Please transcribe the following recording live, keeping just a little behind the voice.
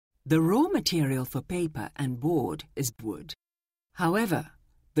The raw material for paper and board is wood. However,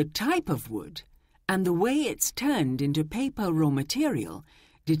 the type of wood and the way it's turned into paper raw material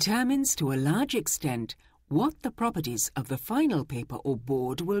determines to a large extent what the properties of the final paper or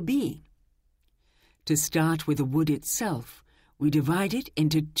board will be. To start with the wood itself, we divide it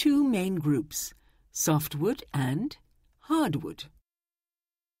into two main groups, softwood and hardwood.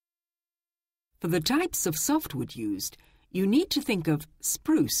 For the types of softwood used, you need to think of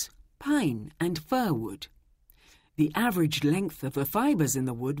spruce, pine and fir wood. The average length of the fibers in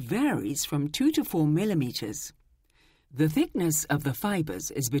the wood varies from 2 to 4 millimeters. The thickness of the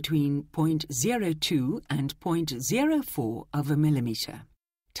fibers is between 0.02 and 0.04 of a millimeter.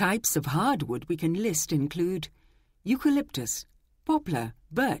 Types of hardwood we can list include eucalyptus, poplar,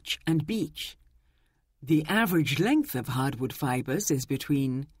 birch and beech. The average length of hardwood fibers is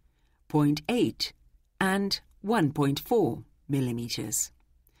between 0.8 and 1.4 millimeters.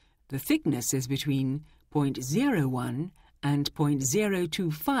 The thickness is between 0.01 and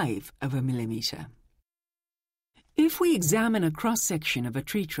 0.025 of a millimeter. If we examine a cross-section of a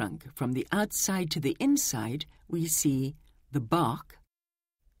tree trunk from the outside to the inside, we see the bark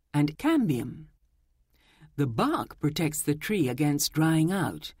and cambium. The bark protects the tree against drying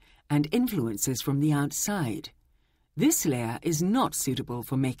out and influences from the outside. This layer is not suitable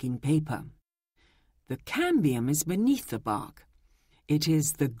for making paper. The cambium is beneath the bark. It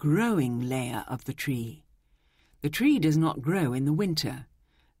is the growing layer of the tree. The tree does not grow in the winter.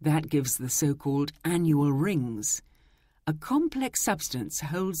 That gives the so-called annual rings. A complex substance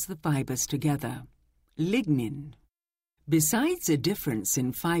holds the fibers together, lignin. Besides a difference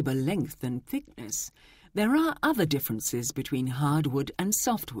in fiber length and thickness, there are other differences between hardwood and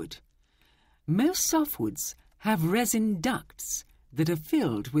softwood. Most softwoods have resin ducts that are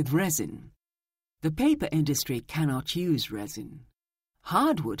filled with resin. The paper industry cannot use resin.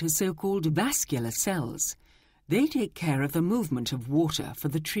 Hardwood has so-called vascular cells. They take care of the movement of water for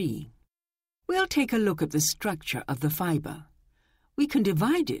the tree. We'll take a look at the structure of the fiber. We can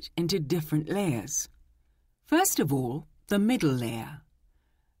divide it into different layers. First of all, the middle layer.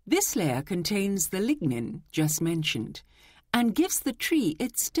 This layer contains the lignin just mentioned and gives the tree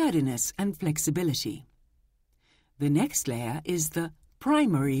its sturdiness and flexibility. The next layer is the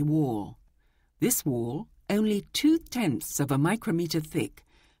primary wall. This wall, only 0.2 of a micrometer thick,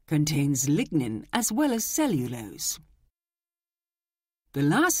 contains lignin as well as cellulose. The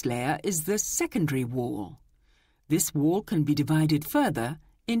last layer is the secondary wall. This wall can be divided further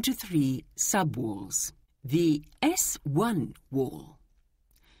into 3 subwalls. The S1 wall.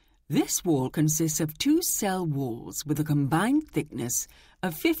 This wall consists of 2 cell walls with a combined thickness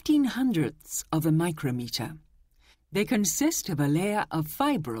of 0.15 of a micrometer. They consist of a layer of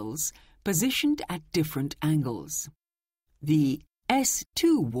fibrils positioned at different angles. The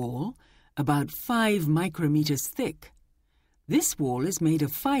S2 wall, about 5 micrometers thick. This wall is made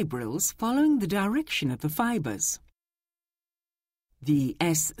of fibrils following the direction of the fibers. The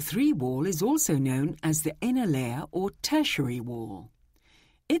S3 wall is also known as the inner layer or tertiary wall.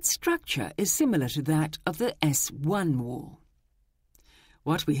 Its structure is similar to that of the S1 wall.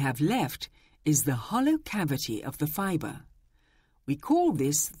 What we have left is the hollow cavity of the fiber. We call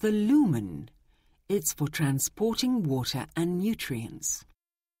this the lumen. It's for transporting water and nutrients.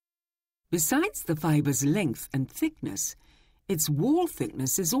 Besides the fiber's length and thickness, its wall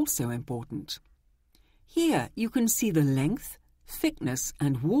thickness is also important. Here you can see the length, thickness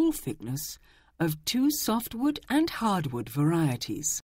and wall thickness of 2 softwood and hardwood varieties.